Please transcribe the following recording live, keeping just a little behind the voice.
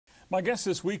My guests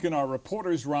this week in our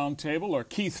Reporters Roundtable are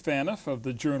Keith Faniff of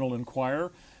the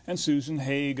Journal-Inquirer and Susan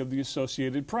Haig of the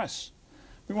Associated Press.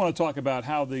 We want to talk about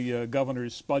how the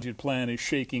governor's budget plan is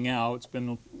shaking out. It's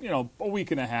been, a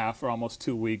week and a half or almost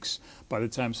 2 weeks by the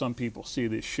time some people see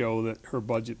this show that her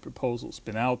budget proposal's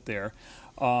been out there.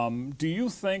 Do you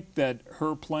think that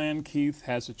her plan, Keith,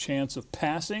 has a chance of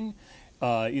passing?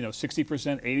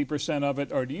 60%, 80% of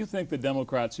it? Or do you think the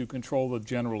Democrats who control the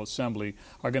General Assembly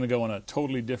are going to go in a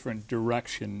totally different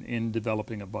direction in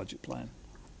developing a budget plan?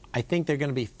 I think they're going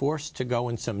to be forced to go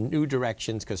in some new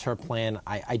directions because her plan,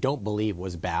 I don't believe,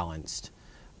 was balanced.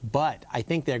 But I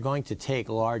think they're going to take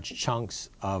large chunks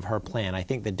of her plan. I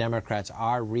think the Democrats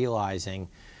are realizing,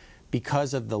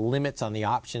 because of the limits on the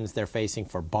options they're facing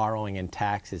for borrowing and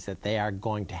taxes, that they are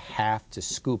going to have to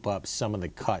scoop up some of the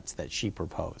cuts that she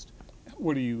proposed.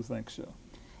 What do you think, so?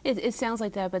 It sounds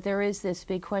like that, but there is this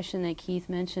big question that Keith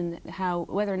mentioned,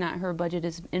 whether or not her budget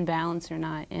is in balance or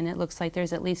not, and it looks like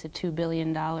there's at least a $2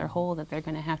 billion hole that they're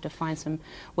going to have to find some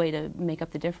way to make up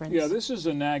the difference. Yeah, this is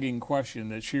a nagging question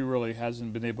that she really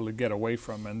hasn't been able to get away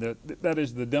from, and that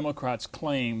is the Democrats'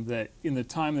 claim that in the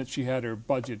time that she had her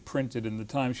budget printed and the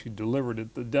time she delivered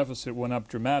it, the deficit went up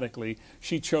dramatically.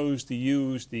 She chose to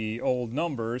use the old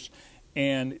numbers,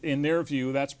 and in their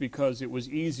view, that's because it was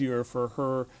easier for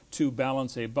her to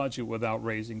balance a budget without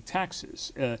raising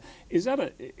taxes. Is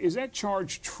that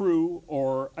charge true?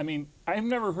 Or, I mean, I've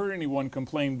never heard anyone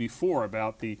complain before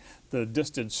about the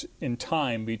distance in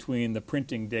time between the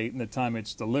printing date and the time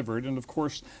it's delivered, and of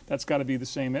course, that's got to be the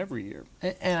same every year.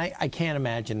 And I can't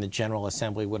imagine the General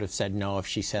Assembly would have said no if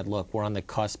she said, look, we're on the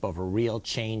cusp of a real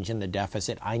change in the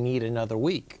deficit. I need another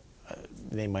week.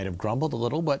 They might have grumbled a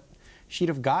little, but she'd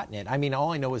have gotten it. I mean,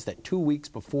 all I know is that 2 weeks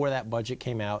before that budget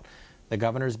came out, the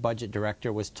governor's budget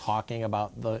director was talking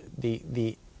about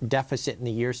the deficit in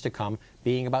the years to come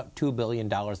being about $2 billion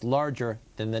larger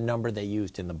than the number they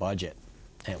used in the budget.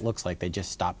 And it looks like they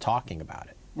just stopped talking about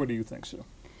it. What do you think, Sue?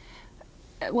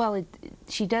 Well,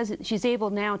 she's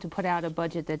able now to put out a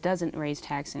budget that doesn't raise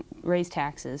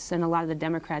taxes, and a lot of the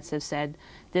Democrats have said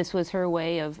this was her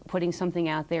way of putting something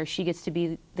out there. She gets to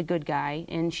be the good guy,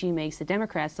 and she makes the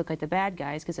Democrats look like the bad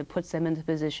guys because it puts them in the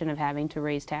position of having to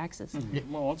raise taxes.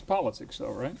 Mm-hmm. Well, it's politics,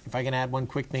 though, right? If I can add one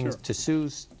quick thing to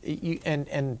Sue's,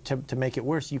 and to make it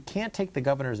worse, you can't take the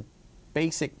governor's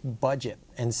basic budget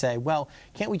and say, well,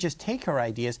 can't we just take her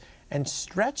ideas and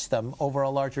stretch them over a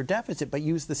larger deficit, but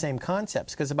use the same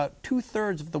concepts? Because about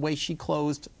 2/3 of the way she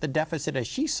closed the deficit as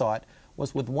she saw it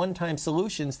was with one-time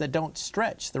solutions that don't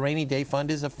stretch. The rainy day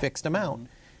fund is a fixed amount.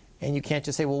 And you can't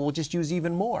just say, well, we'll just use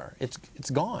even more. It's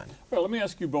gone. Well, let me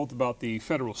ask you both about the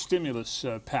federal stimulus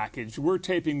package. We're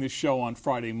taping this show on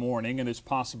Friday morning, and it's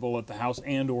possible that the House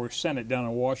and or Senate down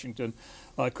in Washington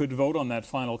could vote on that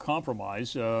final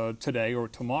compromise today or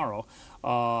tomorrow.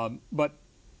 But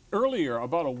earlier,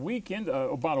 about a week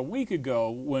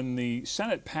ago, when the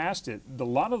Senate passed it, a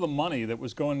lot of the money that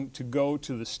was going to go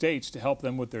to the states to help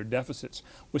them with their deficits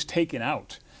was taken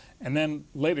out. And then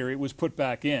later it was put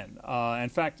back in. In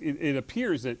fact, it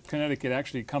appears that Connecticut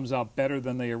actually comes out better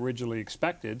than they originally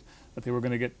expected, that they were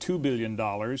going to get $2 billion,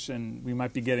 and we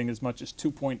might be getting as much as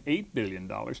 $2.8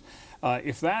 billion.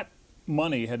 If that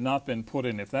money had not been put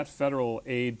in, if that federal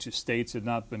aid to states had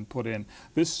not been put in,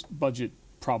 this budget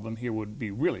problem here would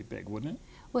be really big, wouldn't it?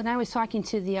 When I was talking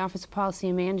to the Office of Policy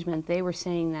and Management, they were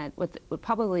saying that what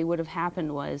probably would have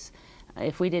happened was,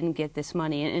 if we didn't get this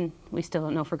money, and we still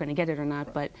don't know if we're going to get it or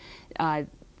not, but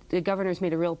the governor's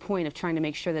made a real point of trying to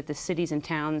make sure that the cities and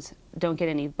towns don't get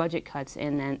any budget cuts,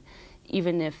 and then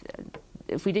even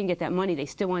if we didn't get that money, they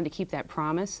still wanted to keep that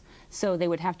promise, so they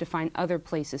would have to find other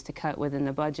places to cut within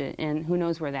the budget, and who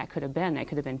knows where that could have been. That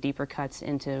could have been deeper cuts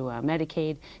into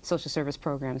Medicaid, social service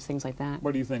programs, things like that.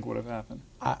 What do you think would have happened?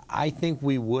 I think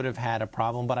we would have had a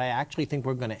problem, but I actually think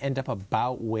we're going to end up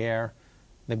about where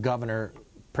the governor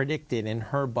predicted in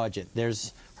her budget.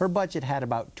 Her budget had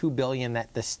about $2 billion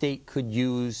that the state could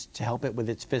use to help it with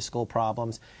its fiscal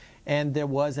problems. And there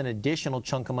was an additional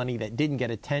chunk of money that didn't get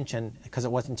attention because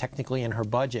it wasn't technically in her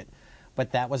budget.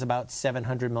 But that was about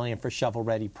 $700 million for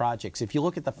shovel-ready projects. If you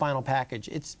look at the final package,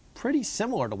 it's pretty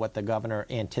similar to what the governor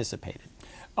anticipated.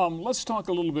 Let's talk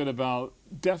a little bit about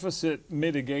deficit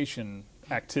mitigation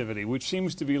activity, which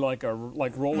seems to be like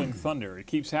rolling thunder. It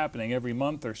keeps happening every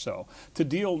month or so, to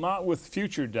deal not with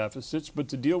future deficits, but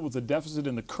to deal with the deficit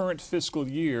in the current fiscal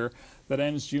year that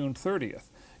ends June 30th.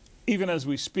 Even as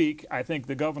we speak, I think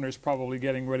the governor's probably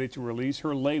getting ready to release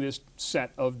her latest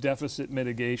set of deficit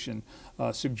mitigation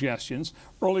suggestions.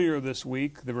 Earlier this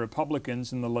week, the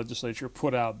Republicans in the legislature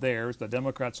put out theirs. The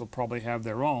Democrats will probably have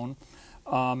their own.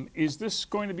 Is this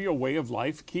going to be a way of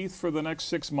life, Keith, for the next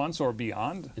 6 months or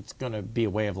beyond? It's going to be a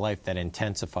way of life that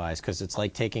intensifies, because it's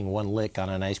like taking one lick on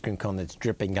an ice cream cone that's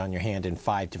dripping down your hand in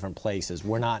 5 different places.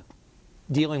 We're not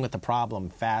dealing with the problem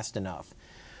fast enough.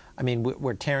 I mean,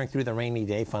 we're tearing through the rainy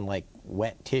day fund like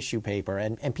wet tissue paper,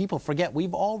 and people forget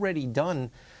we've already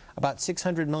done about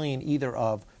 $600 million either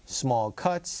of small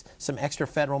cuts, some extra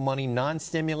federal money,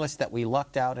 non-stimulus that we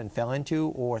lucked out and fell into,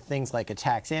 or things like a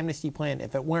tax amnesty plan.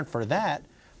 If it weren't for that,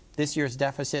 this year's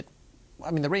deficit,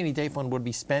 I mean, the rainy day fund would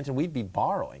be spent and we'd be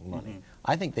borrowing money.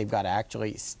 I think they've got to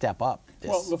actually step up this.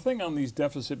 Well, the thing on these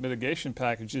deficit mitigation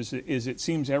packages is it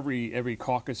seems every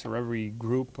caucus or every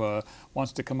group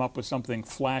wants to come up with something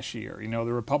flashier. You know,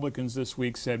 the Republicans this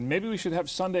week said maybe we should have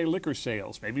Sunday liquor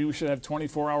sales. Maybe we should have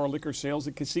 24-hour liquor sales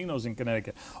at casinos in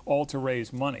Connecticut, all to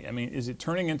raise money. I mean, is it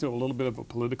turning into a little bit of a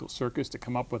political circus to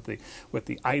come up with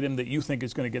the item that you think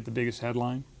is going to get the biggest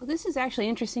headline? Well, this is actually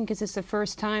interesting because it's the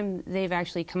first time they've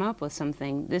actually come up with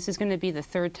something. This is going to be the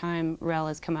third time REL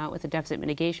has come out with a deficit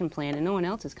mitigation plan, and no one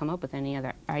else has come up with any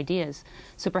other ideas.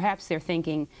 So perhaps they're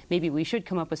thinking maybe we should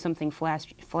come up with something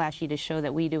flashy to show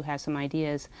that we do have some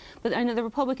ideas. But I know the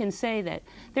Republicans say that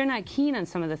they're not keen on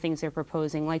some of the things they're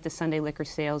proposing, like the Sunday liquor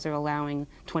sales or allowing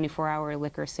 24-hour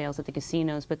liquor sales at the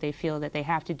casinos, but they feel that they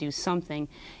have to do something.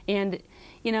 And,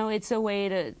 you know, it's a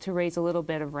way to raise a little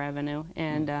bit of revenue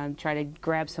and try to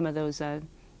grab some of those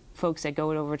folks that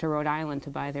go over to Rhode Island to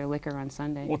buy their liquor on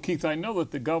Sunday. Well, Keith, I know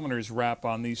that the governor's rap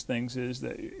on these things is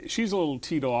that she's a little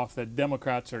teed off that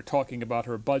Democrats are talking about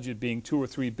her budget being $2 or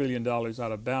 $3 billion out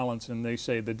of balance, and they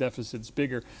say the deficit's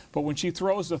bigger. But when she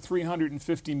throws a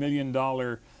 $350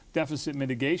 million deficit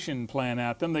mitigation plan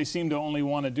at them, they seem to only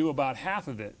want to do about half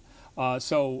of it.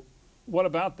 So what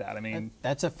about that? I mean,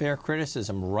 that's a fair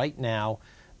criticism. Right now,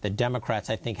 the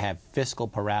Democrats, I think, have fiscal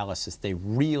paralysis. They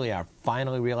really are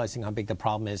finally realizing how big the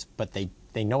problem is, but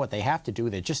they know what they have to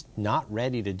do. They're just not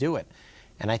ready to do it.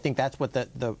 And I think that's what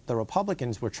the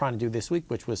Republicans were trying to do this week,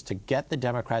 which was to get the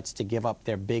Democrats to give up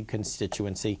their big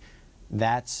constituency.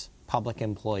 That's public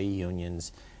employee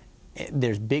unions.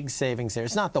 There's big savings there.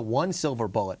 It's not the one silver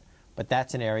bullet, but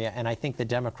that's an area. And I think the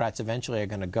Democrats eventually are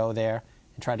going to go there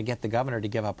and try to get the governor to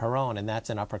give up her own, and that's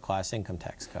an upper-class income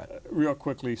tax cut. Real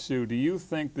quickly, Sue, do you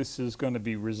think this is going to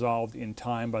be resolved in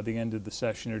time by the end of the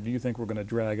session, or do you think we're going to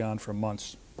drag on for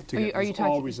months to get this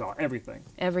all resolved? Everything.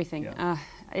 Everything. Yeah.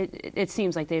 It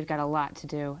seems like they've got a lot to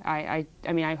do. I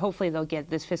mean, hopefully they'll get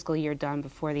this fiscal year done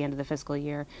before the end of the fiscal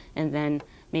year, and then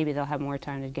maybe they'll have more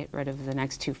time to get rid of the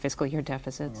next 2 fiscal year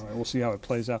deficits. All right, we'll see how it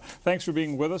plays out. Thanks for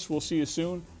being with us. We'll see you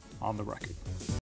soon on The Record.